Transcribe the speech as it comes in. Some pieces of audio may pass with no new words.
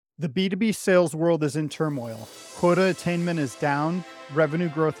The B2B sales world is in turmoil. Quota attainment is down, revenue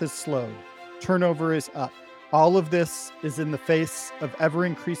growth has slowed, turnover is up. All of this is in the face of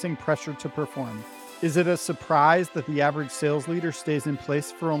ever-increasing pressure to perform. Is it a surprise that the average sales leader stays in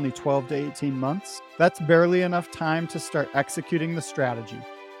place for only 12 to 18 months? That's barely enough time to start executing the strategy.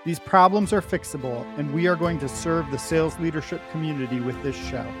 These problems are fixable, and we are going to serve the sales leadership community with this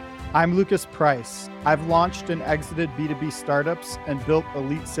show. I'm Lucas Price. I've launched and exited B2B startups and built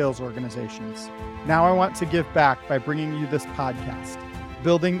elite sales organizations. Now I want to give back by bringing you this podcast,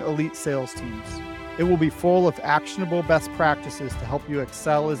 Building Elite Sales Teams. It will be full of actionable best practices to help you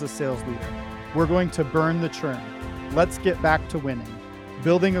excel as a sales leader. We're going to burn the churn. Let's get back to winning.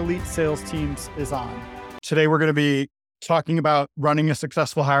 Building elite sales teams is on. Today, we're going to be talking about running a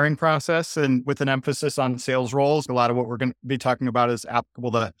successful hiring process and with an emphasis on sales roles. A lot of what we're going to be talking about is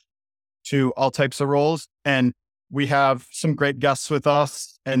applicable to all types of roles. And we have some great guests with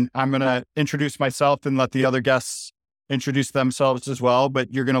us, and I'm going to introduce myself and let the other guests introduce themselves as well.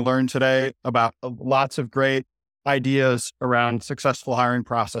 But you're going to learn today about lots of great ideas around successful hiring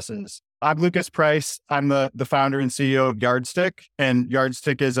processes. I'm Lucas Price. I'm the founder and CEO of Yardstick, and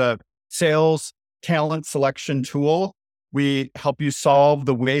Yardstick is a sales talent selection tool. We help you solve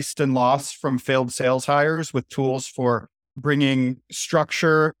the waste and loss from failed sales hires with tools for bringing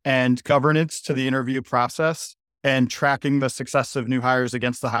structure and governance to the interview process and tracking the success of new hires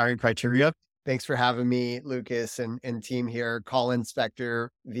against the hiring criteria. Thanks for having me, Lucas and team here. Colin Spector,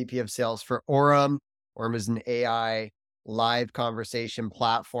 VP of Sales for Orem. Orem is an AI live conversation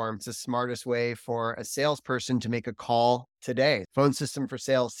platform. It's the smartest way for a salesperson to make a call today. Phone system for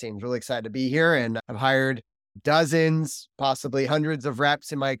sales teams. Really excited to be here. And I've hired dozens, possibly hundreds of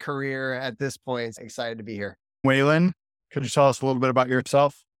reps in my career at this point. Excited to be here. Waylon, could you tell us a little bit about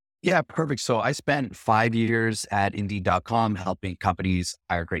yourself? Yeah, perfect. So I spent 5 years at Indeed.com helping companies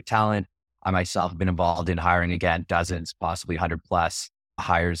hire great talent. I myself have been involved in hiring, again, dozens, possibly 100 plus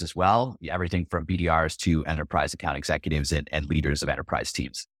hires as well. Everything from BDRs to enterprise account executives and leaders of enterprise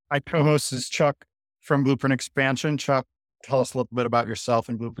teams. My co-host is Chuck from Blueprint Expansion. Chuck, tell us a little bit about yourself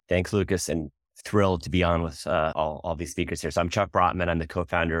and Blueprint. Thanks, Lucas, and thrilled to be on with all these speakers here. So I'm Chuck Brotman. I'm the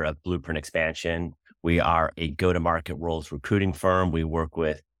co-founder of Blueprint Expansion. We are a go-to-market roles recruiting firm. We work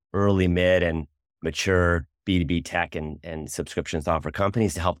with early, mid, and mature B2B tech and subscription software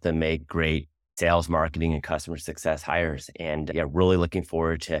companies to help them make great sales, marketing, and customer success hires. And yeah, really looking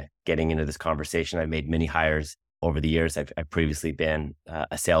forward to getting into this conversation. I've made many hires over the years. I've previously been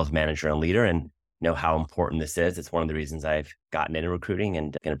a sales manager and leader and know how important this is. It's one of the reasons I've gotten into recruiting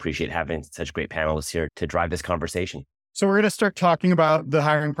and can appreciate having such great panelists here to drive this conversation. So we're going to start talking about the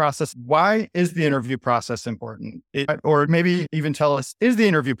hiring process. Why is the interview process important? Or maybe even tell us, is the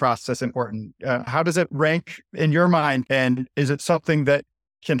interview process important? How does it rank in your mind? And is it something that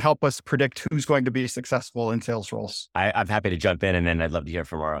can help us predict who's going to be successful in sales roles? I'm happy to jump in, and then I'd love to hear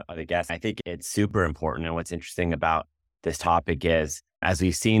from our other guests. I think it's super important. And what's interesting about this topic is, as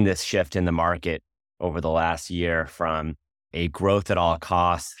we've seen this shift in the market over the last year from a growth at all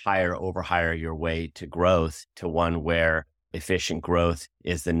costs, overhire your way to growth, to one where efficient growth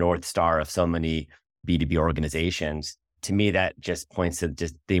is the North Star of so many B2B organizations. To me, that just points to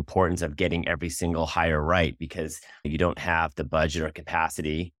just the importance of getting every single hire right, because you don't have the budget or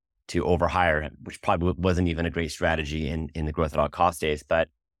capacity to overhire, which probably wasn't even a great strategy in the growth at all cost days. But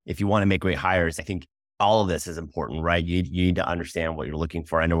if you want to make great hires, I think all of this is important, right? You need to understand what you're looking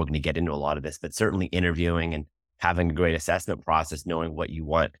for. I know we're going to get into a lot of this, but certainly interviewing and having a great assessment process, knowing what you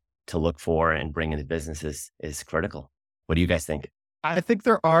want to look for and bring into businesses is critical. What do you guys think? I think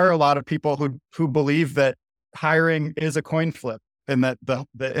there are a lot of people who believe that hiring is a coin flip and that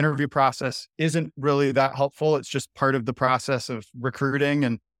the interview process isn't really that helpful. It's just part of the process of recruiting.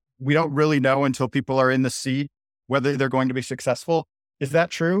 And we don't really know until people are in the seat whether they're going to be successful. Is that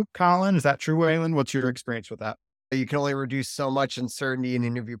true, Colin? Is that true, Waylon? What's your experience with that? You can only reduce so much uncertainty in the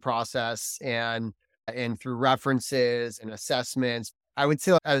interview process and through references and assessments. I would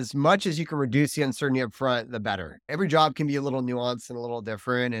say as much as you can reduce the uncertainty up front, the better. Every job can be a little nuanced and a little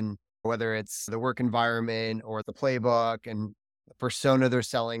different. And whether it's the work environment or the playbook and the persona they're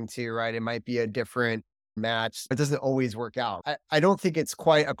selling to, right? It might be a different match. It doesn't always work out. I don't think it's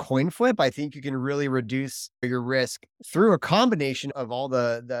quite a coin flip. I think you can really reduce your risk through a combination of all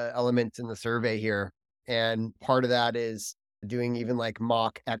the elements in the survey here. And part of that is doing even like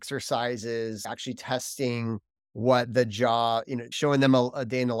mock exercises, actually testing what the job, showing them a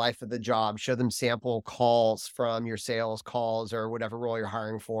day in the life of the job, show them sample calls from your sales calls or whatever role you're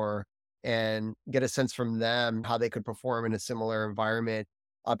hiring for, and get a sense from them how they could perform in a similar environment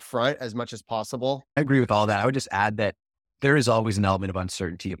up front as much as possible. I agree with all that. I would just add that There is always an element of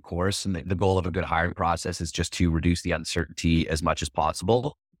uncertainty, of course. And the goal of a good hiring process is just to reduce the uncertainty as much as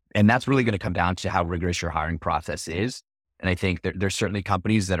possible. And that's really going to come down to how rigorous your hiring process is. And I think there's certainly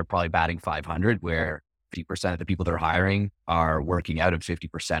companies that are probably batting 500 where 50% of the people they're hiring are working out and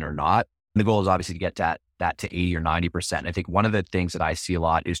 50% or not. And the goal is obviously to get that to 80 or 90%. I think one of the things that I see a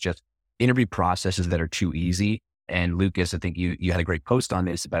lot is just interview processes that are too easy. And Lucas, I think you had a great post on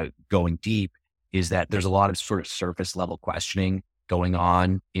this about going deep, is that there's a lot of sort of surface level questioning going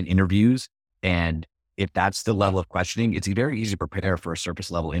on in interviews. And if that's the level of questioning, it's very easy to prepare for a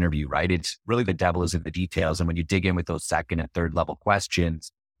surface level interview, right? It's really the devil is in the details. And when you dig in with those second and third level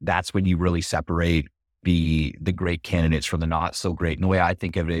questions, that's when you really separate the great candidates from the not so great. And the way I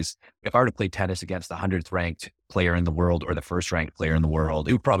think of it is, if I were to play tennis against the 100th ranked player in the world or the first ranked player in the world,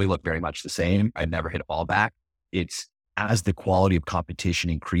 it would probably look very much the same. I'd never hit a ball back. It's as the quality of competition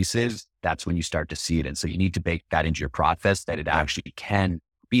increases, that's when you start to see it. And so you need to bake that into your process, that it actually can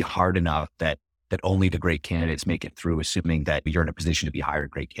be hard enough that only the great candidates make it through, assuming that you're in a position to be hiring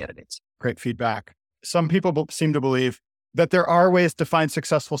great candidates. Great feedback. Some people seem to believe that there are ways to find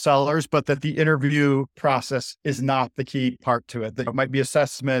successful sellers, but that the interview process is not the key part to it. That it might be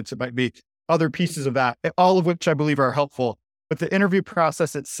assessments, it might be other pieces of that, all of which I believe are helpful. But the interview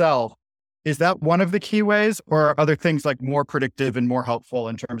process itself, is that one of the key ways, or are other things like more predictive and more helpful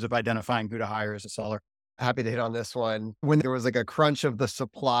in terms of identifying who to hire as a seller? Happy to hit on this one. When there was like a crunch of the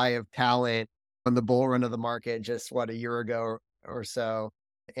supply of talent on the bull run of the market, just a year ago or so,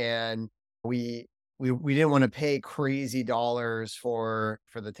 and we didn't want to pay crazy dollars for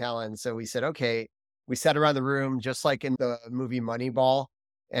the talent. So we said, okay, we sat around the room, just like in the movie Moneyball.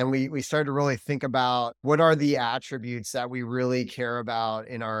 And we started to really think about what are the attributes that we really care about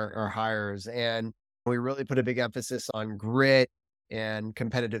in our hires. And we really put a big emphasis on grit and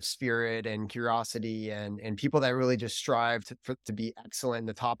competitive spirit and curiosity and people that really just strive to be excellent,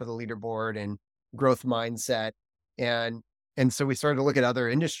 the top of the leaderboard, and growth mindset. And so we started to look at other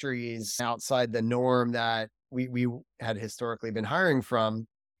industries outside the norm that we had historically been hiring from.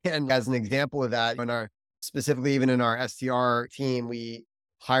 And as an example of that, specifically even in our SDR team, we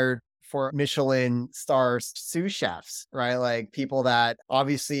hired for Michelin star sous chefs, right? Like people that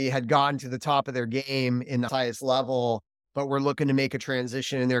obviously had gotten to the top of their game in the highest level, but were looking to make a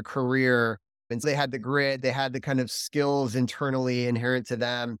transition in their career. And so they had the grit, they had the kind of skills internally inherent to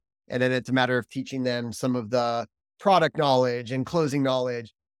them. And then it's a matter of teaching them some of the product knowledge and closing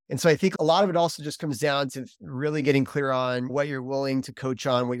knowledge. And so I think a lot of it also just comes down to really getting clear on what you're willing to coach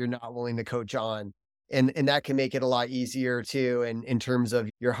on, what you're not willing to coach on. And that can make it a lot easier too, in terms of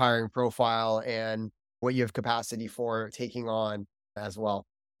your hiring profile and what you have capacity for taking on as well.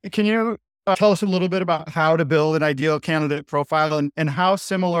 Can you tell us a little bit about how to build an ideal candidate profile, and how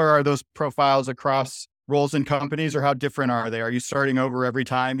similar are those profiles across roles and companies, or how different are they? Are you starting over every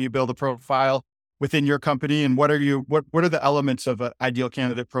time you build a profile within your company? And what are the elements of an ideal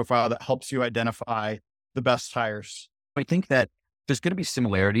candidate profile that helps you identify the best hires? I think that there's going to be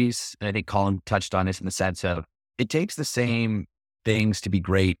similarities. And I think Colin touched on this in the sense of it takes the same things to be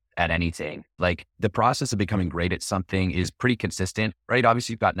great at anything. Like the process of becoming great at something is pretty consistent, right?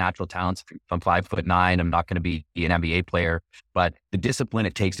 Obviously, you've got natural talents. If I'm 5'9", I'm not going to be an NBA player, but the discipline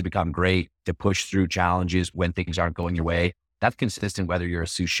it takes to become great, to push through challenges when things aren't going your way, that's consistent whether you're a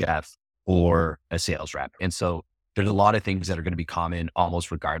sous chef or a sales rep. And so there's a lot of things that are going to be common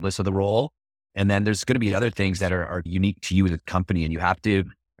almost regardless of the role. And then there's going to be other things that are unique to you as a company. And you have to,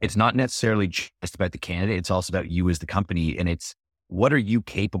 it's not necessarily just about the candidate. It's also about you as the company. And it's, what are you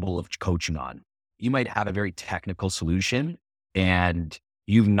capable of coaching on? You might have a very technical solution and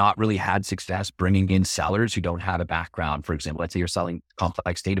you've not really had success bringing in sellers who don't have a background. For example, let's say you're selling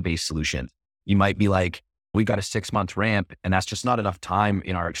complex database solutions. You might be like, we got a 6-month ramp and that's just not enough time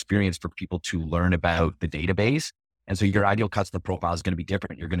in our experience for people to learn about the database. And so your ideal customer profile is going to be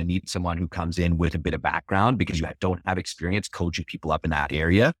different. You're going to need someone who comes in with a bit of background because you don't have experience coaching people up in that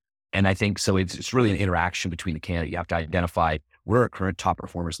area. And I think so it's really an interaction between the candidate. You have to identify what our current top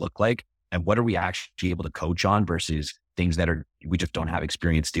performers look like and what are we actually able to coach on versus things that we just don't have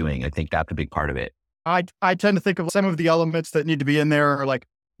experience doing. I think that's a big part of it. I tend to think of some of the elements that need to be in there are like,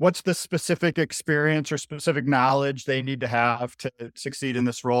 what's the specific experience or specific knowledge they need to have to succeed in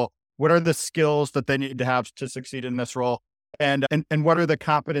this role? What are the skills that they need to have to succeed in this role? And what are the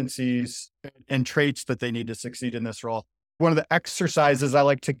competencies and traits that they need to succeed in this role? One of the exercises I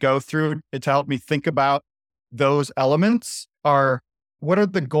like to go through to help me think about those elements are, what are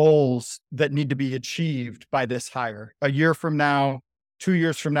the goals that need to be achieved by this hire? A year from now, 2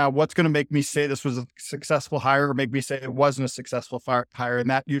 years from now, what's going to make me say this was a successful hire or make me say it wasn't a successful hire?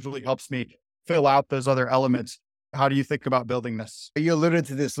 And that usually helps me fill out those other elements. How do you think about building this? You alluded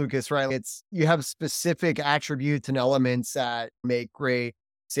to this, Lucas, right? You have specific attributes and elements that make great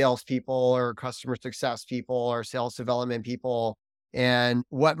salespeople or customer success people or sales development people. And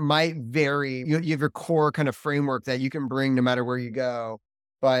what might vary, you have your core kind of framework that you can bring no matter where you go.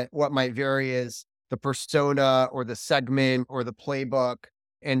 But what might vary is the persona or the segment or the playbook.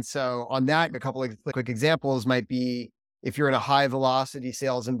 And so on that, a couple of quick examples might be if you're in a high velocity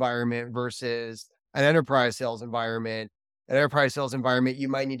sales environment versus an enterprise sales environment. An enterprise sales environment, you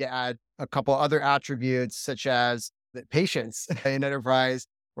might need to add a couple other attributes such as the patience in enterprise.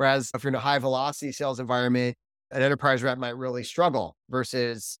 Whereas if you're in a high velocity sales environment, an enterprise rep might really struggle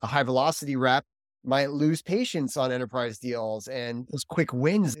versus a high velocity rep might lose patience on enterprise deals, and those quick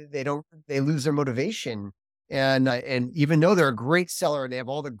wins, they lose their motivation. And even though they're a great seller and they have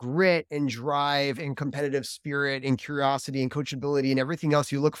all the grit and drive and competitive spirit and curiosity and coachability and everything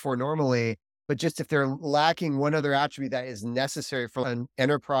else you look for normally, but just if they're lacking one other attribute that is necessary for an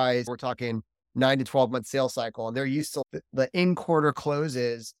enterprise, we're talking 9 to 12 month sales cycle, and they're used to the in quarter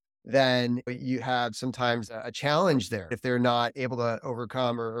closes, then you have sometimes a challenge there if they're not able to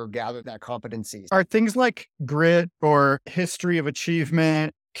overcome or gather that competency. Are things like grit or history of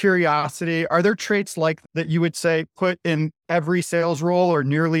achievement, curiosity, are there traits like that you would say put in every sales role or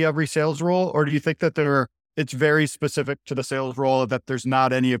nearly every sales role? Or do you think that it's very specific to the sales role, that there's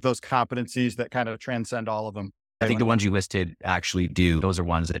not any of those competencies that kind of transcend all of them? I think the ones you listed actually do. Those are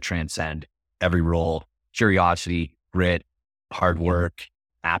ones that transcend every role. Curiosity, grit, hard work,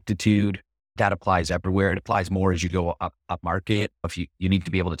 aptitude, that applies everywhere. It applies more as you go up market. If you need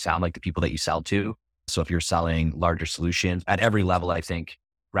to be able to sound like the people that you sell to. So if you're selling larger solutions at every level, I think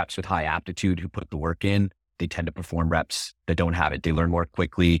reps with high aptitude who put the work in, they tend to perform. Reps that don't have it, they learn more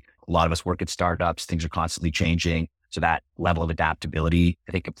quickly. A lot of us work at startups. Things are constantly changing. So that level of adaptability,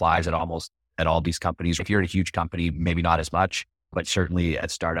 I think, applies at all these companies. If you're at a huge company, maybe not as much, but certainly at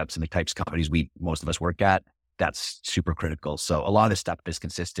startups and the types of companies most of us work at, that's super critical. So a lot of this stuff is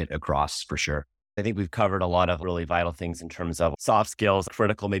consistent across for sure. I think we've covered a lot of really vital things in terms of soft skills,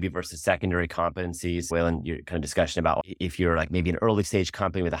 critical maybe versus secondary competencies. Waylon, your kind of discussion about if you're like maybe an early stage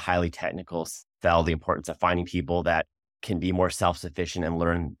company with a highly technical sell, the importance of finding people that can be more self-sufficient and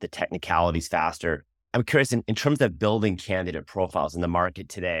learn the technicalities faster. I'm curious in terms of building candidate profiles in the market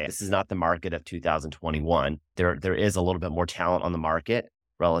today. This is not the market of 2021. There is a little bit more talent on the market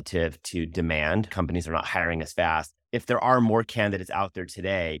relative to demand. Companies are not hiring as fast. If there are more candidates out there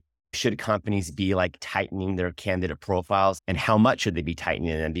today, should companies be like tightening their candidate profiles, and how much should they be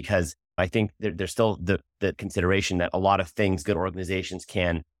tightening them? Because I think there's still the consideration that a lot of things good organizations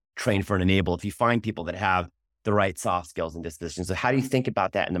can train for and enable if you find people that have the right soft skills and dispositions. So how do you think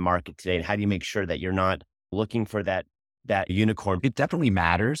about that in the market today? And how do you make sure that you're not looking for that unicorn? It definitely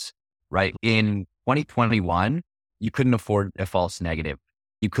matters, right? In 2021, you couldn't afford a false negative.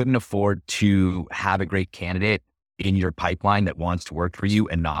 You couldn't afford to have a great candidate in your pipeline that wants to work for you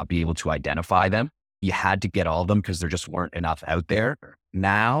and not be able to identify them. You had to get all of them because there just weren't enough out there.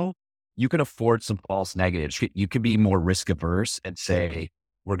 Now you can afford some false negatives. You can be more risk averse and say,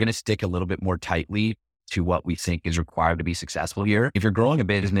 we're going to stick a little bit more tightly to what we think is required to be successful here. If you're growing a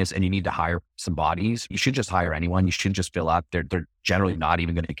business and you need to hire some bodies, you should just hire anyone. You shouldn't just fill up. They're generally not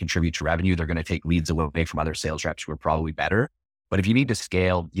even going to contribute to revenue. They're going to take leads away from other sales reps who are probably better. But if you need to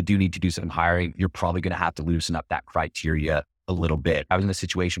scale, you do need to do some hiring. You're probably going to have to loosen up that criteria a little bit. I was in a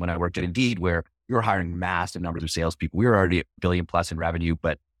situation when I worked at Indeed where we were hiring massive numbers of salespeople. We were already $1 billion plus in revenue,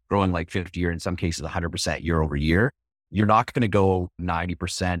 but growing like 50 or in some cases 100% year over year. You're not going to go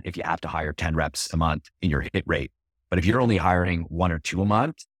 90% if you have to hire 10 reps a month in your hit rate. But if you're only hiring 1 or 2 a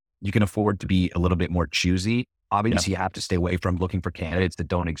month, you can afford to be a little bit more choosy. Obviously, You have to stay away from looking for candidates that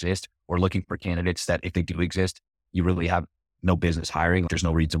don't exist or looking for candidates that if they do exist, you really have no business hiring. There's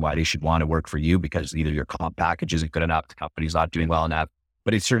no reason why they should want to work for you because either your comp package isn't good enough, the company's not doing well enough,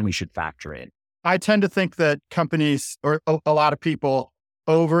 but it certainly should factor in. I tend to think that companies or a lot of people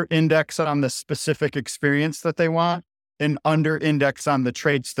over-index on the specific experience that they want and under-index on the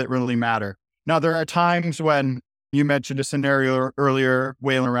traits that really matter. Now, there are times when you mentioned a scenario earlier,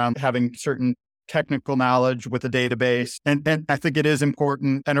 Waylon, around having certain technical knowledge with a database. And I think it is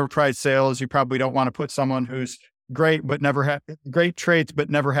important. Enterprise sales, you probably don't want to put someone who's great, but never had great traits, but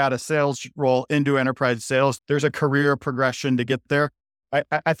never had a sales role into enterprise sales. There's a career progression to get there.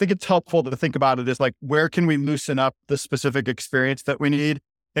 I think it's helpful to think about it as like, where can we loosen up the specific experience that we need?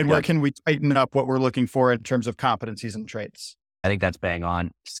 And where can we tighten up what we're looking for in terms of competencies and traits? I think that's bang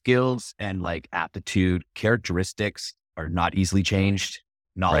on. Skills and like aptitude, characteristics are not easily changed.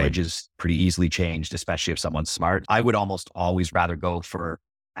 Knowledge is pretty easily changed, especially if someone's smart. I would almost always rather go for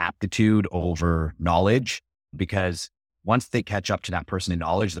aptitude over knowledge. because once they catch up to that person in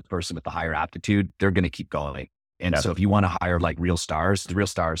knowledge, the person with the higher aptitude, they're going to keep going. And so if you want to hire like real stars, the real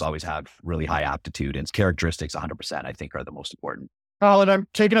stars always have really high aptitude, and characteristics 100%, I think, are the most important. Colin, I'm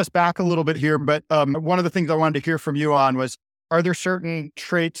taking us back a little bit here, but one of the things I wanted to hear from you on was, are there certain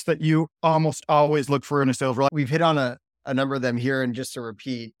traits that you almost always look for in a sales role? We've hit on a number of them here. And just to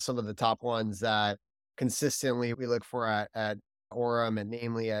repeat some of the top ones that consistently we look for at Aurum, and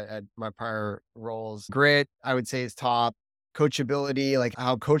namely at my prior roles. Grit, I would say, is top. Coachability, like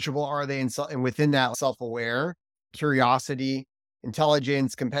how coachable are they? And within that, self-aware. Curiosity,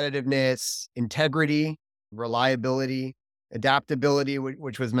 intelligence, competitiveness, integrity, reliability, adaptability,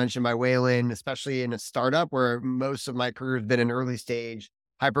 which was mentioned by Waylon, especially in a startup where most of my career has been in early stage,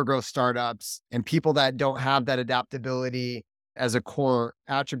 hypergrowth startups, and people that don't have that adaptability as a core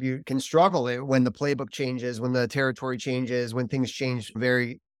attribute can struggle when the playbook changes, when the territory changes, when things change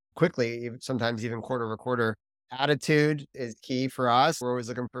very quickly, sometimes even quarter over quarter. Attitude is key for us. We're always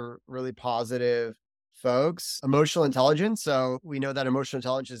looking for really positive folks. Emotional intelligence. So we know that emotional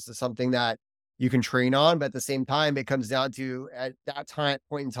intelligence is something that you can train on, but at the same time, it comes down to, at that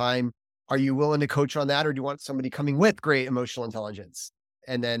point in time, are you willing to coach on that, or do you want somebody coming with great emotional intelligence?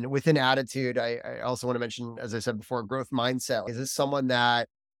 And then within attitude, I also want to mention, as I said before, growth mindset. Is this someone that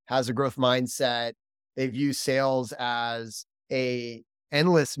has a growth mindset? They view sales as a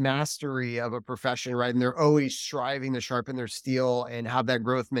endless mastery of a profession, right? And they're always striving to sharpen their steel and have that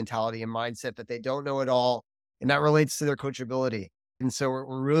growth mentality and mindset that they don't know it all. And that relates to their coachability. And so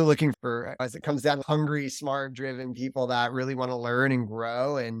we're really looking for, as it comes down to hungry, smart, driven people that really want to learn and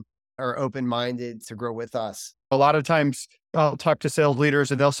grow and are open-minded to grow with us. A lot of times I'll talk to sales leaders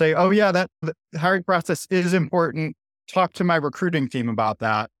and they'll say, oh yeah, the hiring process is important. Talk to my recruiting team about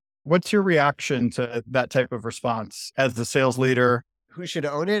that. What's your reaction to that type of response as the sales leader? Who should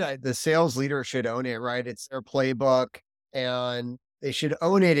own it? The sales leader should own it, right? It's their playbook, and they should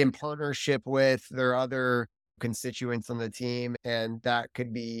own it in partnership with their other constituents on the team. And that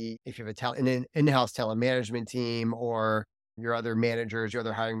could be if you have an in-house talent management team, or your other managers, your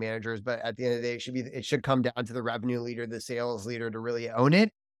other hiring managers. But at the end of the day, it should come down to the revenue leader, the sales leader, to really own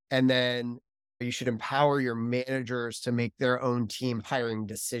it. And then you should empower your managers to make their own team hiring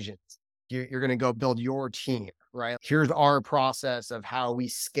decisions. You're going to go build your team, right? Here's our process of how we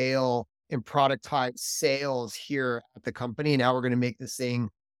scale and productize sales here at the company. And how we're going to make this thing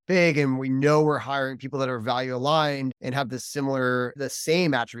big. And we know we're hiring people that are value aligned and have the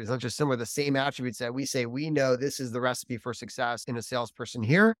same attributes, not just similar, the same attributes that we say, we know this is the recipe for success in a salesperson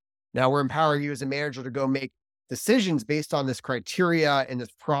here. Now we're empowering you as a manager to go make decisions based on this criteria and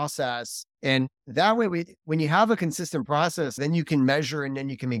this process. And that way, when you have a consistent process, then you can measure and then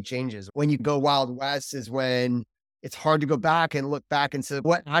you can make changes. When you go Wild West is when it's hard to go back and look back and say,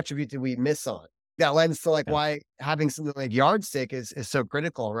 what attribute did we miss on? That lends to why having something like Yardstick is so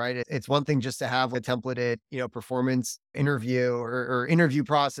critical, right? It's one thing just to have a templated, performance interview or interview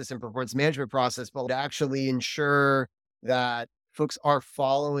process and performance management process, but to actually ensure that folks are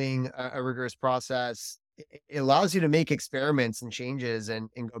following a rigorous process. It allows you to make experiments and changes and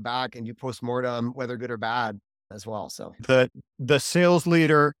go back and do postmortem, whether good or bad as well. So the sales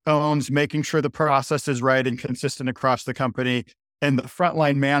leader owns making sure the process is right and consistent across the company. And the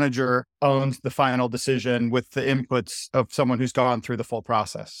frontline manager owns the final decision with the inputs of someone who's gone through the full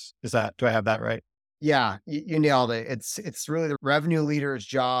process. Do I have that right? Yeah, you nailed it. It's really the revenue leader's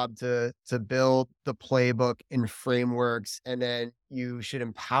job to build the playbook and frameworks. And then you should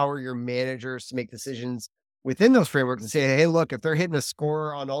empower your managers to make decisions within those frameworks and say, hey, look, if they're hitting a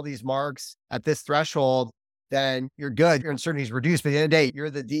score on all these marks at this threshold, then you're good. Your uncertainty is reduced. But at the end of the day, you're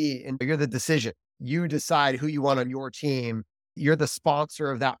the D and you're the decision. You decide who you want on your team. You're the sponsor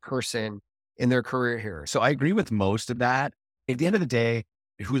of that person in their career here. So I agree with most of that. At the end of the day,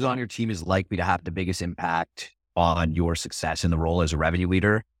 who's on your team is likely to have the biggest impact on your success in the role as a revenue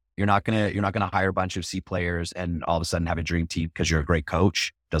leader. You're not gonna hire a bunch of C players and all of a sudden have a dream team because you're a great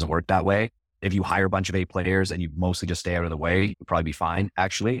coach. It doesn't work that way. If you hire a bunch of A players and you mostly just stay out of the way, you'll probably be fine,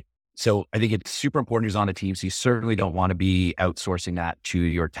 actually. So I think it's super important who's on the team. So you certainly don't want to be outsourcing that to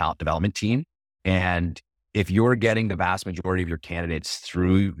your talent development team. And if you're getting the vast majority of your candidates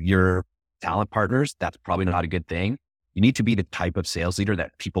through your talent partners, that's probably not a good thing. You need to be the type of sales leader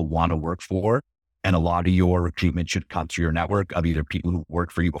that people want to work for. And a lot of your recruitment should come through your network of either people who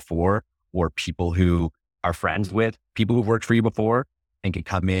worked for you before or people who are friends with people who've worked for you before and can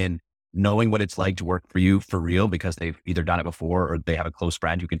come in knowing what it's like to work for you for real because they've either done it before or they have a close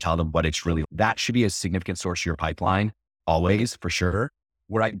friend who can tell them what it's really. That should be a significant source of your pipeline, always, for sure.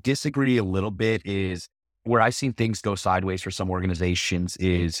 Where I disagree a little bit is where I've seen things go sideways for some organizations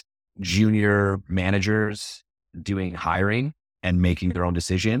is junior managers doing hiring and making their own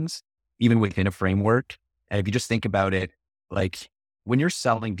decisions, even within a framework. And if you just think about it, like when you're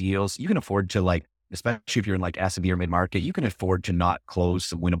selling deals, you can afford to like, especially if you're in like SMB or mid-market, you can afford to not close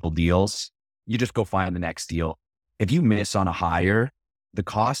some winnable deals. You just go find the next deal. If you miss on a hire, the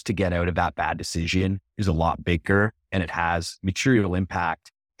cost to get out of that bad decision is a lot bigger, and it has material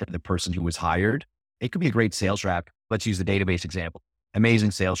impact to the person who was hired. It could be a great sales rep. Let's use the database example.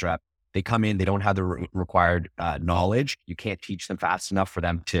 Amazing sales rep. They come in, they don't have the required knowledge. You can't teach them fast enough for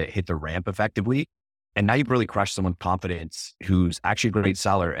them to hit the ramp effectively. And now you've really crushed someone's confidence who's actually a great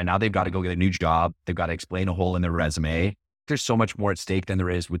seller. And now they've got to go get a new job. They've got to explain a hole in their resume. There's so much more at stake than there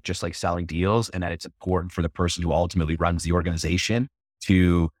is with just like selling deals. And that it's important for the person who ultimately runs the organization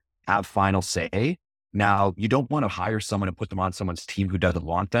to have final say. Now, you don't want to hire someone and put them on someone's team who doesn't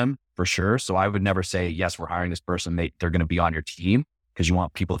want them, for sure. So I would never say, yes, we're hiring this person. They're going to be on your team, because you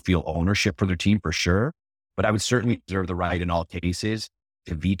want people to feel ownership for their team, for sure. But I would certainly reserve the right in all cases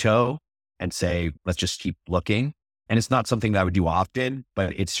to veto and say, let's just keep looking. And it's not something that I would do often,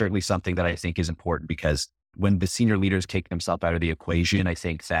 but it's certainly something that I think is important, because when the senior leaders take themselves out of the equation, I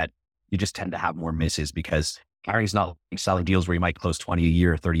think that you just tend to have more misses, because hiring is not like selling deals where you might close 20 a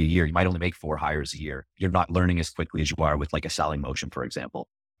year or 30 a year. You might only make 4 hires a year. You're not learning as quickly as you are with like a selling motion, for example.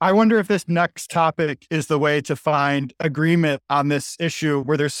 I wonder if this next topic is the way to find agreement on this issue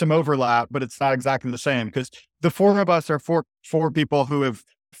where there's some overlap, but it's not exactly the same. Because the 4 of us are four people who have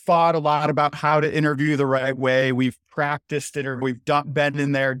thought a lot about how to interview the right way. We've practiced it, or we've been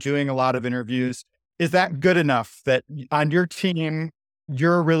in there doing a lot of interviews. Is that good enough that on your team,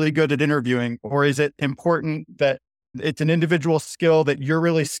 you're really good at interviewing? Or is it important that it's an individual skill that you're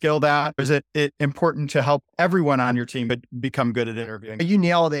really skilled at? Or is it important to help everyone on your team but become good at interviewing? You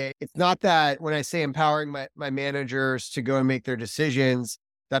nailed it. It's not that when I say empowering my managers to go and make their decisions,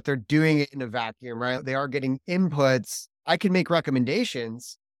 that they're doing it in a vacuum, right? They are getting inputs. I can make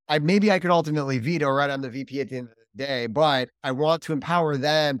recommendations. Maybe I could ultimately veto, right? I'm the VP at the end of the day, but I want to empower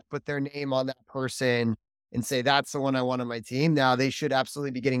them, put their name on that person and say, that's the one I want on my team. Now, they should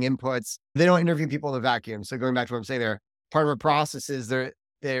absolutely be getting inputs. They don't interview people in a vacuum. So going back to what I'm saying there, part of our process is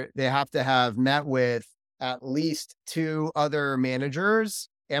they have to have met with at least 2 other managers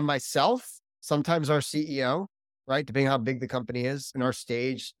and myself, sometimes our CEO, right? Depending on how big the company is. In our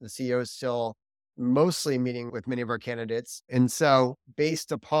stage, the CEO is still mostly meeting with many of our candidates. And so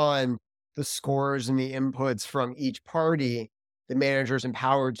based upon the scores and the inputs from each party, the manager is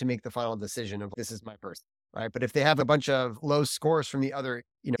empowered to make the final decision of, this is my person, right? But if they have a bunch of low scores from the other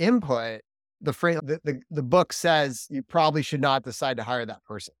input, the book says you probably should not decide to hire that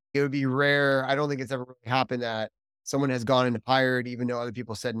person. It would be rare. I don't think it's ever really happened that someone has gone and hired even though other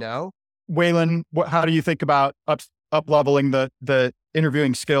people said no. Waylon, how do you think about up-leveling the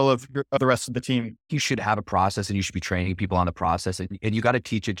interviewing skill of the rest of the team? You should have a process, and you should be training people on the process. And you got to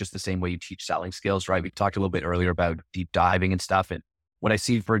teach it just the same way you teach selling skills, right? We talked a little bit earlier about deep diving and stuff. And what I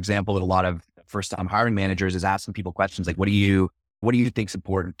see, for example, in a lot of first-time hiring managers is asking people questions like, what do you think is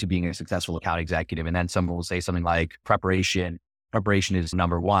important to being a successful account executive? And then someone will say something like preparation is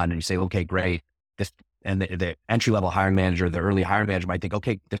number 1. And you say, okay, great. And the entry-level hiring manager, the early hiring manager might think,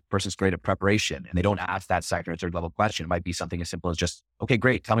 okay, this person's great at preparation. And they don't ask that second or third level question. It might be something as simple as just, okay,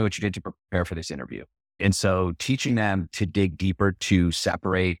 great. Tell me what you did to prepare for this interview. And so teaching them to dig deeper, to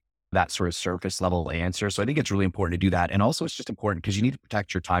separate that sort of surface level answer. So I think it's really important to do that. And also it's just important because you need to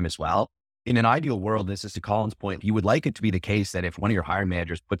protect your time as well. In an ideal world, this is to Colin's point, you would like it to be the case that if one of your hiring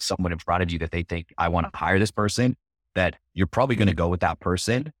managers puts someone in front of you that they think, I want to hire this person, that you're probably going to go with that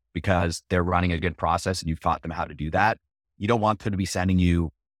person because they're running a good process and you've taught them how to do that. You don't want them to be sending you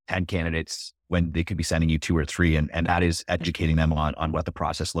 10 candidates when they could be sending you 2 or 3. And that is educating them on what the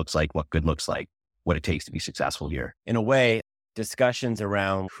process looks like, what good looks like, what it takes to be successful here. In a way, discussions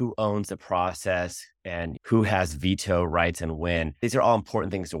around who owns the process and who has veto rights and when, these are all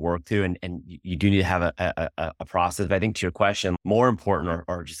important things to work through. And you do need to have a process. But I think to your question, more important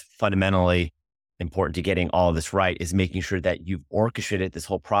or just fundamentally important to getting all of this right is making sure that you've orchestrated this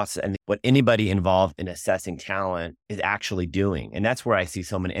whole process and what anybody involved in assessing talent is actually doing. And that's where I see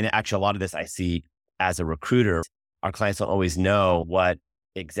so many, and actually a lot of this I see as a recruiter. Our clients don't always know what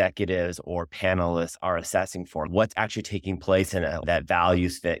executives or panelists are assessing for, what's actually taking place in that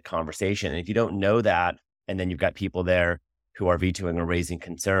values fit conversation. And if you don't know that, and then you've got people there who are vetoing or raising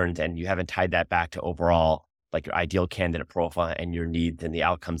concerns, and you haven't tied that back to overall, like your ideal candidate profile and your needs and the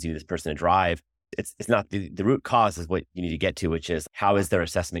outcomes you need this person to drive, it's not the root cause is what you need to get to, which is how is their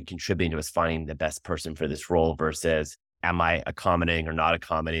assessment contributing to us finding the best person for this role versus am I accommodating or not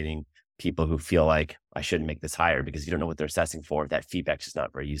accommodating people who feel like I shouldn't make this hire because you don't know what they're assessing for. That feedback's just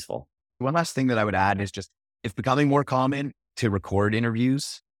not very useful. One last thing that I would add is just it's becoming more common to record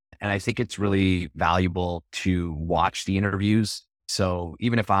interviews. And I think it's really valuable to watch the interviews. So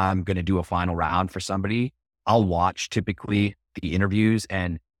even if I'm going to do a final round for somebody, I'll watch typically the interviews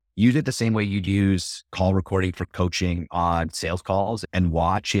and use it the same way you'd use call recording for coaching on sales calls, and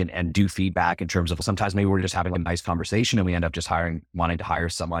watch it and do feedback in terms of sometimes maybe we're just having a nice conversation and we end up just wanting to hire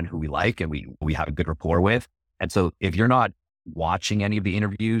someone who we like and we have a good rapport with. And so if you're not watching any of the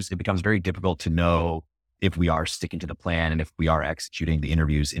interviews, it becomes very difficult to know if we are sticking to the plan and if we are executing the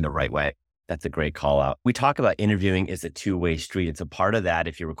interviews in the right way. That's a great call out. We talk about interviewing as a two-way street. It's a part of that.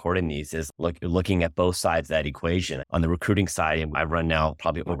 If you're recording these is looking at both sides of that equation. On the recruiting side, I run now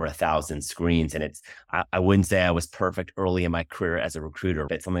probably over 1,000 screens, and I wouldn't say I was perfect early in my career as a recruiter,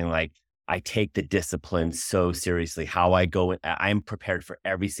 but it's something like I take the discipline so seriously. How I go, I'm prepared for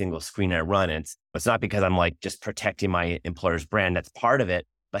every single screen I run. And it's not because I'm like just protecting my employer's brand. That's part of it.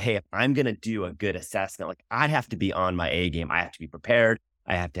 But hey, if I'm going to do a good assessment, like I have to be on my A game. I have to be prepared.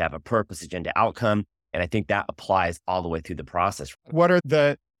 I have to have a purpose, agenda, outcome. And I think that applies all the way through the process. What are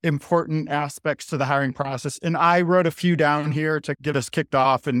the important aspects to the hiring process? And I wrote a few down here to get us kicked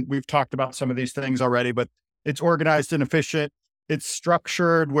off. And we've talked about some of these things already, but it's organized and efficient. It's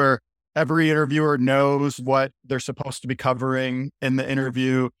structured where every interviewer knows what they're supposed to be covering in the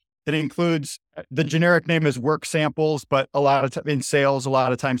interview. It includes, the generic name is work samples, but a lot of in sales, a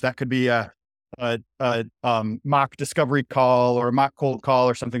lot of times that could be a mock discovery call or a mock cold call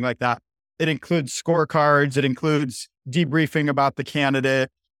or something like that. It includes scorecards. It includes debriefing about the candidate,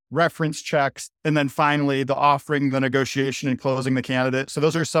 reference checks, and then finally the offering, the negotiation, and closing the candidate. So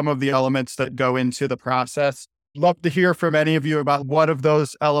those are some of the elements that go into the process. Love to hear from any of you about what of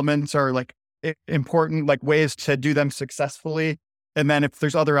those elements are like important, like ways to do them successfully. And then if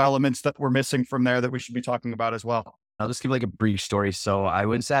there's other elements that we're missing from there that we should be talking about as well. I'll just give like a brief story. So I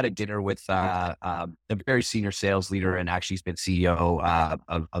was at a dinner with a very senior sales leader, and actually he's been CEO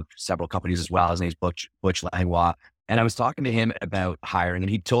of several companies as well. His name's Butch Langlois. And I was talking to him about hiring, and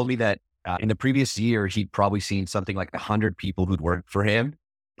he told me that in the previous year, he'd probably seen something like 100 people who'd worked for him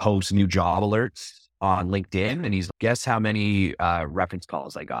post new job alerts on LinkedIn. And he's like, guess how many reference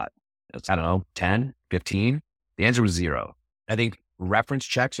calls I got? I don't know, 10, 15? The answer was 0. I think reference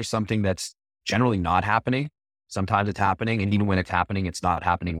checks are something that's generally not happening. Sometimes it's happening. And even when it's happening, it's not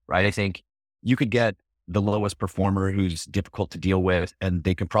happening, right? I think you could get the lowest performer who's difficult to deal with, and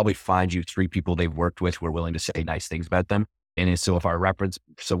they can probably find you 3 people they've worked with who are willing to say nice things about them. And so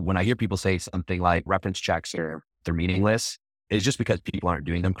when I hear people say something like reference checks they're meaningless, it's just because people aren't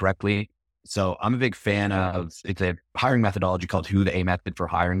doing them correctly. So I'm a big fan of, it's a hiring methodology called Who the A method for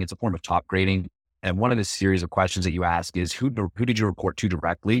hiring. It's a form of top grading. And one of the series of questions that you ask is who did you report to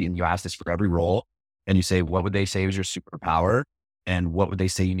directly? And you ask this for every role. And you say, what would they say was your superpower? And what would they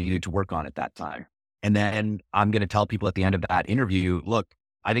say you needed to work on at that time? And then I'm going to tell people at the end of that interview, look,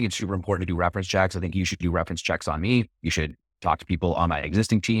 I think it's super important to do reference checks. I think you should do reference checks on me. You should talk to people on my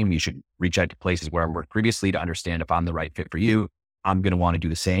existing team. You should reach out to places where I worked previously to understand if I'm the right fit for you. I'm going to want to do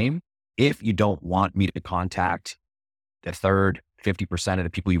the same. If you don't want me to contact the third 50% of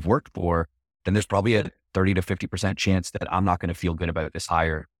the people you've worked for, then there's probably a 30 to 50% chance that I'm not going to feel good about this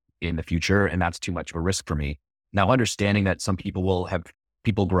hire in the future. And that's too much of a risk for me. Now, understanding that some people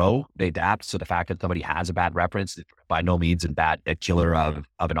people grow, they adapt. So the fact that somebody has a bad reference is by no means a killer of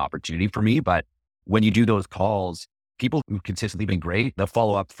an opportunity for me. But when you do those calls, people who've consistently been great, they'll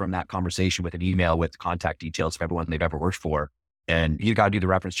follow up from that conversation with an email with contact details of everyone they've ever worked for. And you got to do the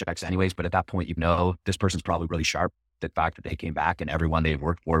reference checks anyways. But at that point, this person's probably really sharp. The fact that they came back and everyone they've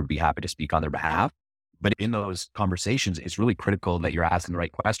worked for would be happy to speak on their behalf. But in those conversations, it's really critical that you're asking the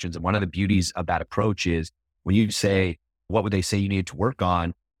right questions. And one of the beauties of that approach is when you say, what would they say you need to work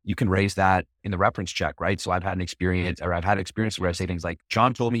on? You can raise that in the reference check, right? So I've had experience where I say things like,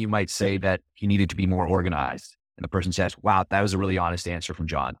 John told me you might say that he needed to be more organized. And the person says, wow, that was a really honest answer from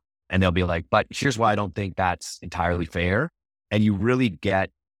John. And they'll be like, but here's why I don't think that's entirely fair. And you really get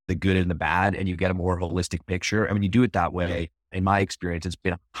the good and the bad, and you get a more holistic picture. And when you do it that way, in my experience, it's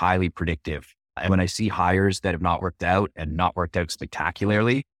been highly predictive. And when I see hires that have not worked out and not worked out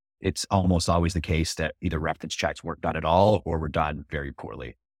spectacularly, it's almost always the case that either reference checks weren't done at all or were done very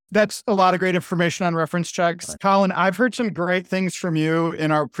poorly. That's a lot of great information on reference checks. Colin, I've heard some great things from you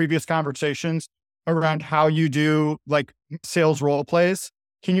in our previous conversations around how you do like sales role plays.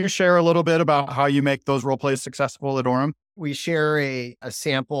 Can you share a little bit about how you make those role plays successful at Orem? We share a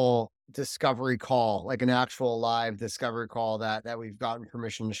sample discovery call, like an actual live discovery call that we've gotten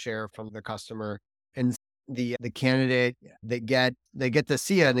permission to share from the customer. And the candidate, they get to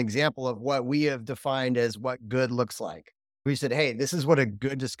see an example of what we have defined as what good looks like. We said, hey, this is what a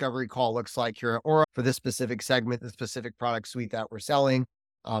good discovery call looks like here at Aura for this specific segment, the specific product suite that we're selling.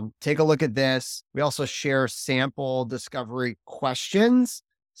 Take a look at this. We also share sample discovery questions,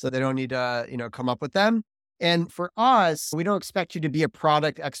 so they don't need to, come up with them. And for us, we don't expect you to be a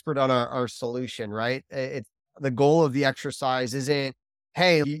product expert on our solution, right? It's the goal of the exercise isn't,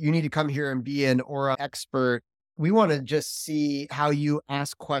 hey, you need to come here and be an Aura expert. We want to just see how you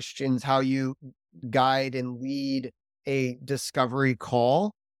ask questions, how you guide and lead a discovery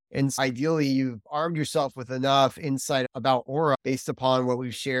call. And ideally, you've armed yourself with enough insight about Aura based upon what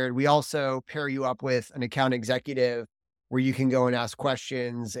we've shared. We also pair you up with an account executive where you can go and ask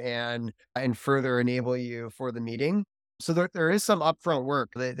questions and further enable you for the meeting. So there is some upfront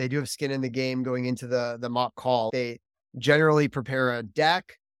work. They do have skin in the game going into the mock call. They generally prepare a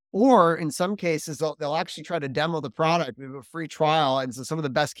deck, or in some cases, they'll actually try to demo the product. We have a free trial. And so some of the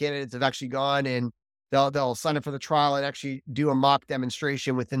best candidates have actually gone and they'll sign up for the trial and actually do a mock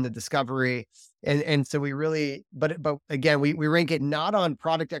demonstration within the discovery. And so we really, but again, we rank it not on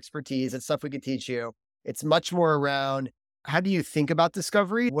product expertise. It's stuff we could teach you. It's much more around, how do you think about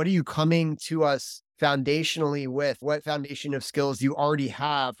discovery? What are you coming to us foundationally with? What foundation of skills you already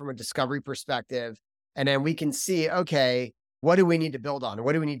have from a discovery perspective? And then we can see, okay, what do we need to build on?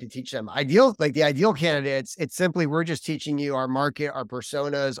 What do we need to teach them? The ideal candidates, it's simply, we're just teaching you our market, our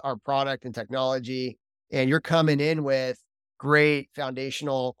personas, our product and technology. And you're coming in with great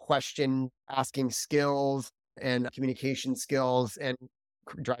foundational question asking skills and communication skills and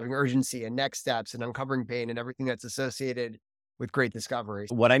driving urgency and next steps and uncovering pain and everything that's associated with great discovery.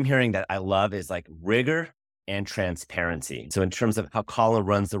 What I'm hearing that I love is like rigor and transparency. So in terms of how Colin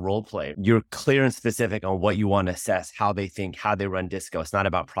runs the role play, you're clear and specific on what you want to assess, how they think, how they run disco. It's not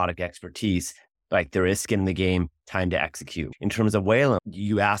about product expertise. Like, there is skin in the game, time to execute. In terms of Wayland,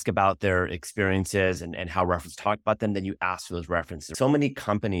 you ask about their experiences and how reference talked about them, then you ask for those references. So many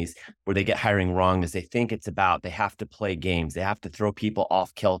companies where they get hiring wrong is they think it's about, they have to play games. They have to throw people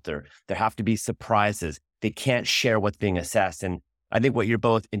off kilter. There have to be surprises. They can't share what's being assessed. And I think what you're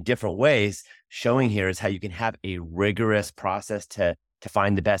both in different ways showing here is how you can have a rigorous process to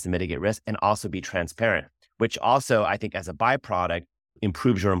find the best and mitigate risk and also be transparent, which also, I think as a byproduct,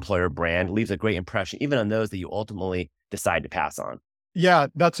 improves your employer brand, leaves a great impression, even on those that you ultimately decide to pass on. Yeah,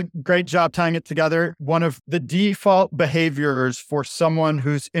 that's a great job tying it together. One of the default behaviors for someone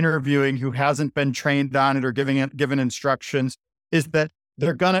who's interviewing who hasn't been trained on it or given instructions is that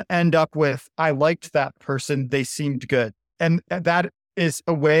they're going to end up with, I liked that person, they seemed good. And that is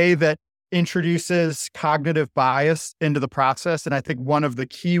a way that introduces cognitive bias into the process. And I think one of the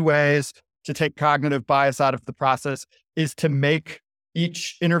key ways to take cognitive bias out of the process is to make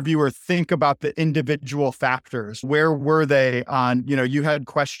each interviewer think about the individual factors. Where were they on, you had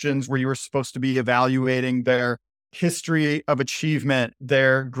questions where you were supposed to be evaluating their history of achievement,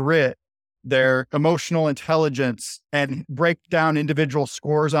 their grit, their emotional intelligence, and break down individual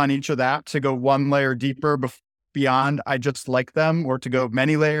scores on each of that to go one layer deeper beyond I just like them, or to go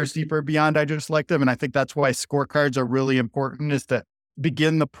many layers deeper beyond I just like them. And I think that's why scorecards are really important, is to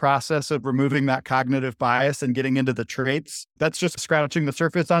begin the process of removing that cognitive bias and getting into the traits. That's just scratching the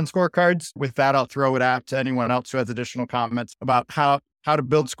surface on scorecards. With that, I'll throw it out to anyone else who has additional comments about how to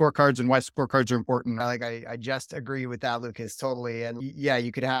build scorecards and why scorecards are important. I just agree with that, Lucas, totally. And yeah,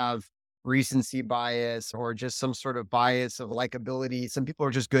 you could have recency bias or just some sort of bias of likability. Some people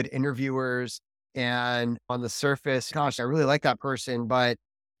are just good interviewers, and on the surface, gosh, I really like that person, but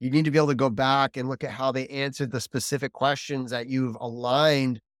you need to be able to go back and look at how they answered the specific questions that you've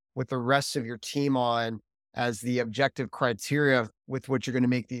aligned with the rest of your team on as the objective criteria with which you're going to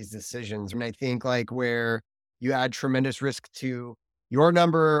make these decisions. And I think where you add tremendous risk to your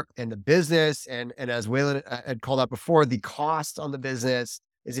number and the business, and as Wayland had called out before, the cost on the business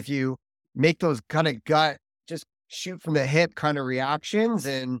is if you make those kind of gut, just shoot from the hip kind of reactions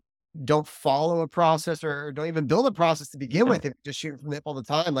and don't follow a process or don't even build a process to begin with, if just shoot from the hip all the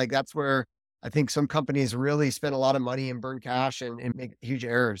time. That's where I think some companies really spend a lot of money and burn cash and make huge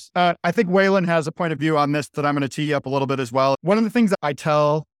errors. I think Wayland has a point of view on this that I'm going to tee up a little bit as well. One of the things that I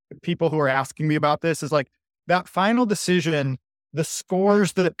tell people who are asking me about this is that final decision, the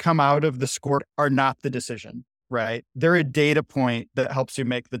scores that come out of the score are not the decision, right? They're a data point that helps you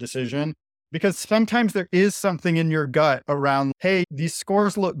make the decision. Because sometimes there is something in your gut around, hey, these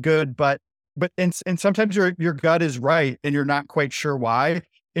scores look good, but sometimes your gut is right and you're not quite sure why.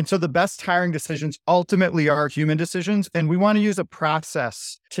 And so the best hiring decisions ultimately are human decisions. And we want to use a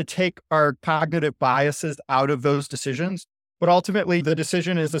process to take our cognitive biases out of those decisions. But ultimately, the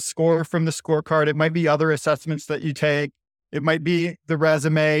decision is a score from the scorecard. It might be other assessments that you take. It might be the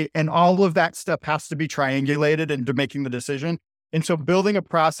resume, and all of that stuff has to be triangulated into making the decision. And so building a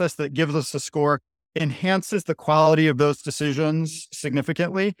process that gives us a score enhances the quality of those decisions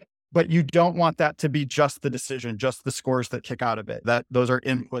significantly, but you don't want that to be just the decision, just the scores that kick out of it. Those are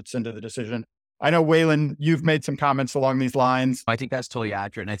inputs into the decision. I know, Waylon, you've made some comments along these lines. I think that's totally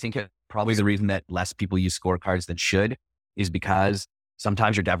accurate. And I think probably the reason that less people use scorecards than should is because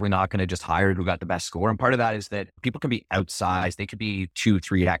sometimes you're definitely not going to just hire who got the best score. And part of that is that people can be outsized. They could be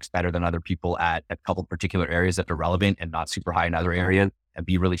 2-3x better than other people at a couple particular areas that are relevant and not super high in other areas and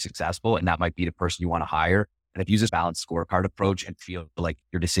be really successful. And that might be the person you want to hire. And if you use this balanced scorecard approach and feel like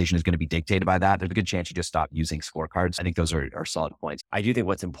your decision is going to be dictated by that, there's a good chance you just stop using scorecards. I think those are solid points. I do think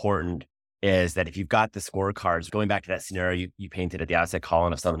what's important is that if you've got the scorecards, going back to that scenario you painted at the outset,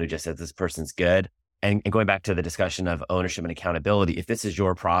 Colin, of someone who just says this person's good, and going back to the discussion of ownership and accountability, if this is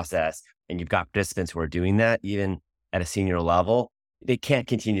your process and you've got participants who are doing that, even at a senior level, they can't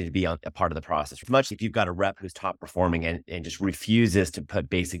continue to be a part of the process. Much if you've got a rep who's top performing and just refuses to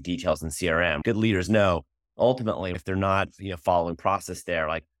put basic details in CRM. Good leaders know ultimately if they're not following process there,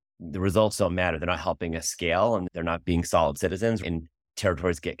 like the results don't matter. They're not helping us scale and they're not being solid citizens. And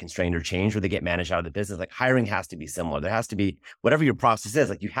territories get constrained or changed or they get managed out of the business. Like hiring has to be similar. There has to be whatever your process is.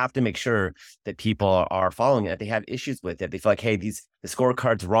 Like you have to make sure that people are following it. If they have issues with it, they feel like, hey, the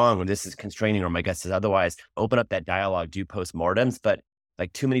scorecard's wrong or this is constraining or my guess is otherwise, open up that dialogue, do postmortems. But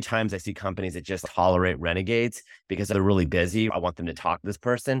like too many times I see companies that just tolerate renegades because they're really busy. I want them to talk to this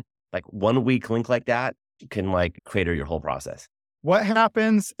person. Like 1 week link like that can like crater your whole process. What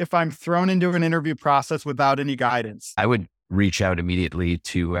happens if I'm thrown into an interview process without any guidance? I would reach out immediately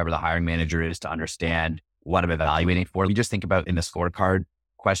to whoever the hiring manager is to understand what I'm evaluating for. You just think about in the scorecard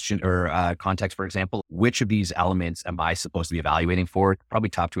question or context, for example, which of these elements am I supposed to be evaluating for? Probably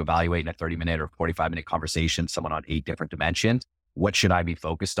tough to evaluate in a 30-minute or 45-minute conversation, someone on 8 different dimensions. What should I be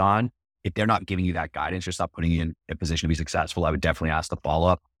focused on? If they're not giving you that guidance, you're not putting you in a position to be successful, I would definitely ask the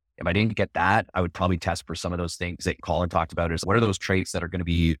follow-up. If I didn't get that, I would probably test for some of those things that Colin talked about. Is what are those traits that are going to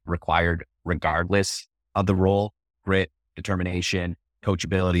be required regardless of the role? Grit, determination,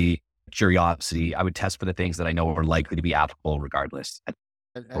 coachability, curiosity. I would test for the things that I know are likely to be applicable regardless. And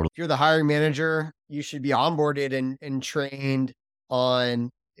if you're the hiring manager, you should be onboarded and trained on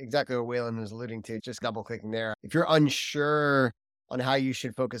exactly what Waylon was alluding to, just double clicking there. If you're unsure on how you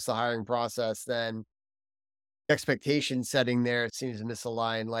should focus the hiring process, then expectation setting there, it seems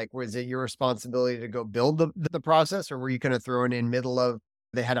misaligned. Like, was it your responsibility to go build the process or were you kind of thrown in middle of,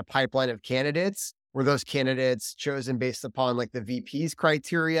 they had a pipeline of candidates? Were those candidates chosen based upon like the VP's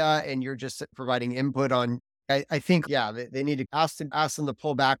criteria and you're just providing input on, I think, yeah, they need to ask them to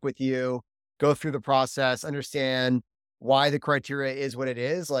pull back with you, go through the process, understand why the criteria is what it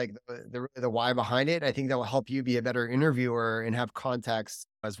is, like the why behind it. I think that will help you be a better interviewer and have context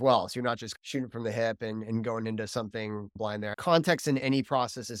as well. So you're not just shooting from the hip and going into something blind there. Context in any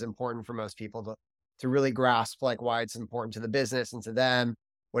process is important for most people to really grasp like why it's important to the business and to them,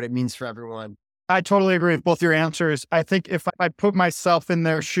 what it means for everyone. I totally agree with both your answers. I think if I put myself in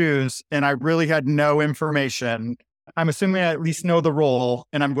their shoes and I really had no information, I'm assuming I at least know the role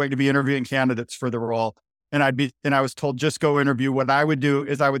and I'm going to be interviewing candidates for the role. And I was told, just go interview. What I would do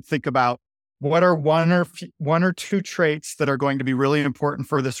is I would think about what are one or two traits that are going to be really important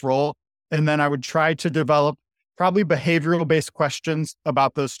for this role. And then I would try to develop probably behavioral based questions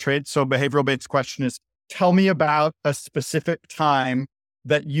about those traits. So behavioral based question is, tell me about a specific time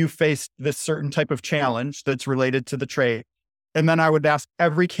that you faced this certain type of challenge that's related to the trait. And then I would ask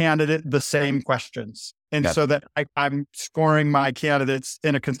every candidate the same questions. And so that I'm scoring my candidates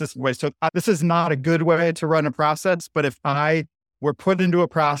in a consistent way. So this is not a good way to run a process, but if I were put into a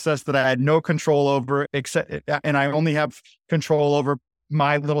process that I had no control over, and I only have control over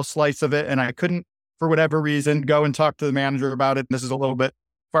my little slice of it, and I couldn't, for whatever reason, go and talk to the manager about it. And this is a little bit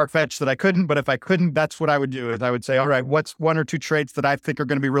far-fetched that I couldn't, but if I couldn't, that's what I would do is I would say, all right, what's one or two traits that I think are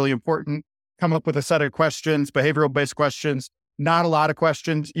going to be really important? Come up with a set of questions, behavioral-based questions. Not a lot of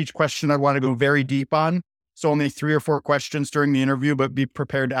questions. Each question I want to go very deep on. So only 3 or 4 questions during the interview, but be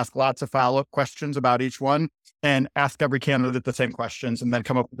prepared to ask lots of follow-up questions about each one and ask every candidate the same questions and then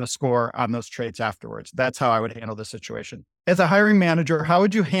come up with a score on those traits afterwards. That's how I would handle the situation. As a hiring manager, how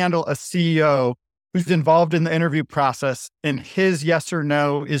would you handle a CEO who's involved in the interview process and his yes or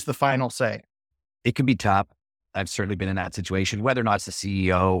no is the final say? It can be tough. I've certainly been in that situation, whether or not it's the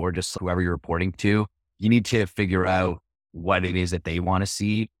CEO or just whoever you're reporting to. You need to figure out what it is that they want to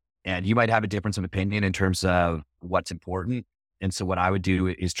see. And you might have a difference of opinion in terms of what's important. And so what I would do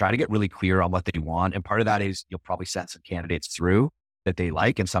is try to get really clear on what they want. And part of that is you'll probably send some candidates through that they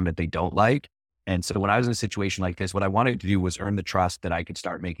like and some that they don't like. And so when I was in a situation like this, what I wanted to do was earn the trust that I could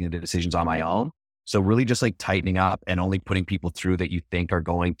start making the decisions on my own. So really just like tightening up and only putting people through that you think are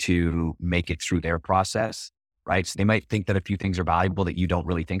going to make it through their process, right? So they might think that a few things are valuable that you don't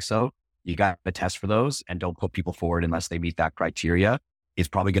really think so. You got to test for those and don't put people forward unless they meet that criteria. It's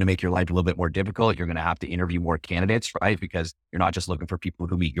probably going to make your life a little bit more difficult. You're going to have to interview more candidates, right? Because you're not just looking for people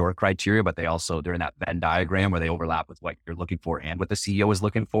who meet your criteria, but they're in that Venn diagram where they overlap with what you're looking for and what the CEO is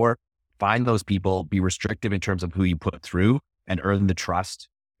looking for. Find those people, be restrictive in terms of who you put through and earn the trust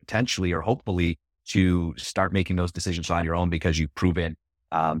potentially or hopefully to start making those decisions on your own because you've proven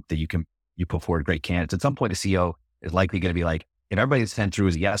that you put forward great candidates. At some point, the CEO is likely going to be like, if everybody that's sent through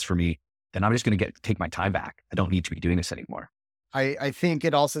is a yes for me, then I'm just going to take my time back. I don't need to be doing this anymore. I think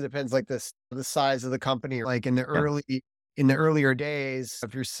it also depends like the size of the company. Like in the earlier days,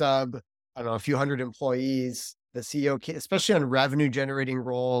 if you're a few hundred employees, the CEO, especially on revenue generating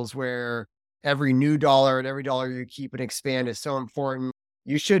roles where every new dollar and every dollar you keep and expand is so important.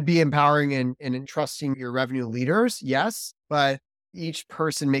 You should be empowering and entrusting your revenue leaders. Yes, but each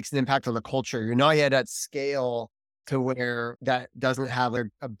person makes an impact on the culture. You're not yet at scale to where that doesn't have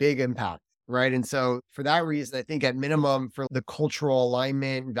a big impact. Right. And so for that reason, I think at minimum for the cultural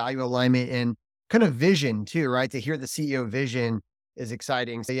alignment, value alignment, and kind of vision too, right? To hear the CEO vision is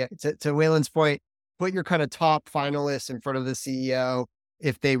exciting. So yeah, to Waylon's point, put your kind of top finalists in front of the CEO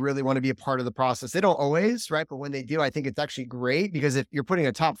if they really want to be a part of the process. They don't always, right? But when they do, I think it's actually great because if you're putting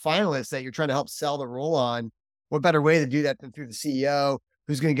a top finalist that you're trying to help sell the role on, what better way to do that than through the CEO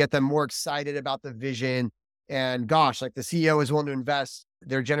who's going to get them more excited about the vision. And gosh, like the CEO is willing to invest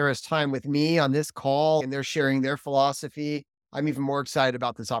their generous time with me on this call and they're sharing their philosophy. I'm even more excited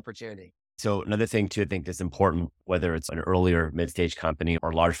about this opportunity. So another thing too, I think that's important, whether it's an earlier mid-stage company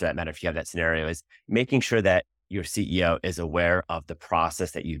or large for that matter, if you have that scenario, is making sure that your CEO is aware of the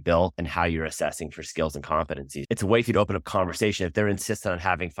process that you've built and how you're assessing for skills and competencies. It's a way for you to open up conversation. If they're insistent on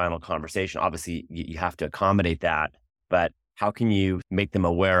having final conversation, obviously you have to accommodate that, but how can you make them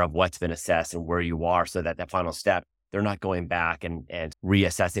aware of what's been assessed and where you are so that that final step, they're not going back and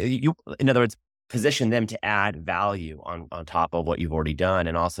reassessing. In other words, position them to add value on top of what you've already done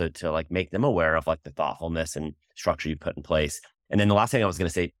and also to like make them aware of like the thoughtfulness and structure you put in place. And then the last thing I was going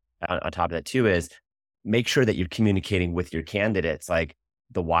to say on top of that too is make sure that you're communicating with your candidates, like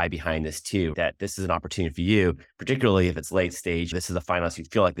the why behind this too, that this is an opportunity for you, particularly if it's late stage, this is the finalist, you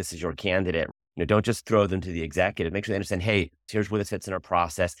feel like this is your candidate. Don't just throw them to the executive. Make sure they understand, hey, here's where this fits in our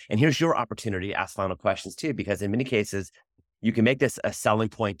process. And here's your opportunity to ask final questions too, because in many cases, you can make this a selling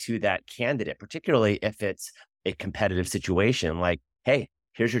point to that candidate, particularly if it's a competitive situation. Like, hey,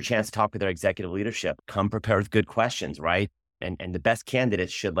 here's your chance to talk with our executive leadership. Come prepared with good questions, right? And the best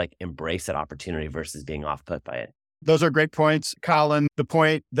candidates should like embrace that opportunity versus being off-put by it. Those are great points, Colin. The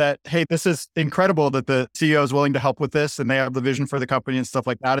point that, hey, this is incredible that the CEO is willing to help with this and they have the vision for the company and stuff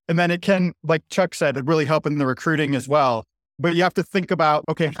like that. And then it can, like Chuck said, really help in the recruiting as well. But you have to think about,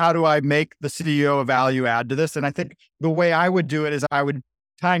 okay, how do I make the CEO a value add to this? And I think the way I would do it is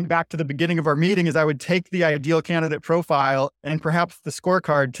tying back to the beginning of our meeting, is I would take the ideal candidate profile and perhaps the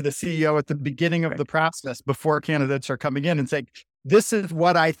scorecard to the CEO at the beginning of the process before candidates are coming in and say, this is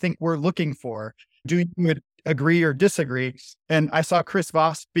what I think we're looking for. Do you agree or disagree? And I saw Chris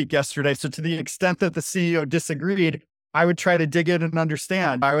Voss speak yesterday. So to the extent that the CEO disagreed, I would try to dig in and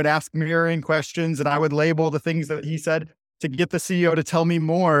understand. I would ask mirroring questions and I would label the things that he said to get the CEO to tell me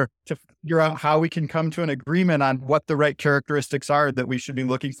more, to figure out how we can come to an agreement on what the right characteristics are that we should be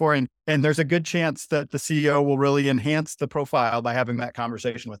looking for. And there's a good chance that the CEO will really enhance the profile by having that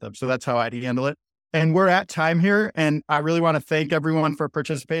conversation with them. So that's how I'd handle it. And we're at time here. And I really want to thank everyone for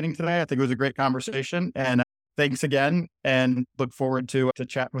participating today. I think it was a great conversation. And thanks again. And look forward to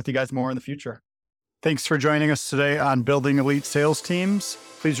chat with you guys more in the future. Thanks for joining us today on Building Elite Sales Teams.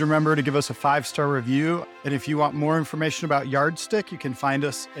 Please remember to give us a 5-star review. And if you want more information about Yardstick, you can find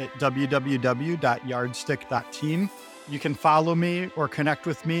us at www.yardstick.team. You can follow me or connect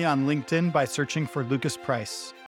with me on LinkedIn by searching for Lucas Price.